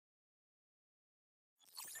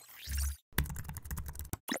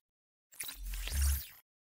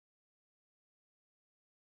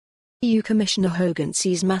EU Commissioner Hogan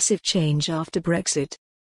sees massive change after Brexit.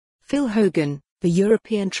 Phil Hogan, the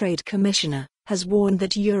European Trade Commissioner, has warned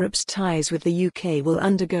that Europe's ties with the UK will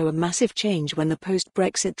undergo a massive change when the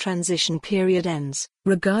post-Brexit transition period ends,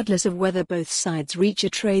 regardless of whether both sides reach a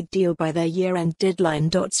trade deal by their year-end deadline.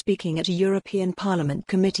 Speaking at a European Parliament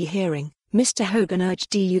committee hearing, Mr Hogan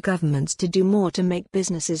urged EU governments to do more to make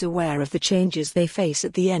businesses aware of the changes they face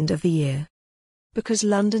at the end of the year. Because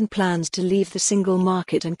London plans to leave the single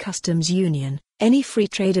market and customs union, any free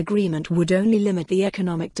trade agreement would only limit the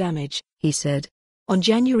economic damage, he said. On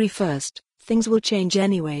January 1st, things will change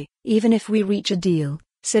anyway, even if we reach a deal,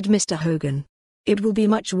 said Mr Hogan. It will be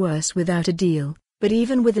much worse without a deal, but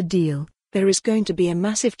even with a deal, there is going to be a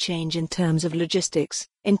massive change in terms of logistics,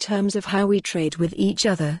 in terms of how we trade with each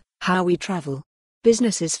other, how we travel.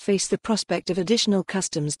 Businesses face the prospect of additional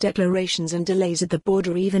customs declarations and delays at the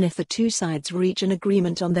border even if the two sides reach an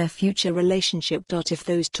agreement on their future relationship. If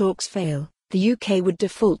those talks fail, the UK would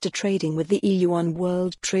default to trading with the EU on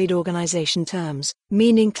World Trade Organization terms,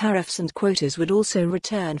 meaning tariffs and quotas would also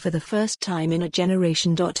return for the first time in a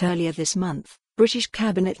generation. Earlier this month, British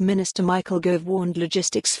Cabinet Minister Michael Gove warned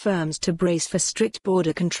logistics firms to brace for strict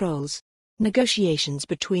border controls. Negotiations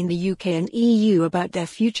between the UK and EU about their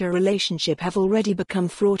future relationship have already become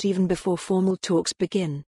fraught even before formal talks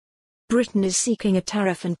begin. Britain is seeking a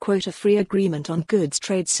tariff and quota-free agreement on goods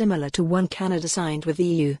trade similar to one Canada signed with the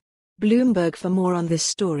EU. Bloomberg. For more on this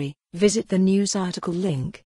story, visit the news article link.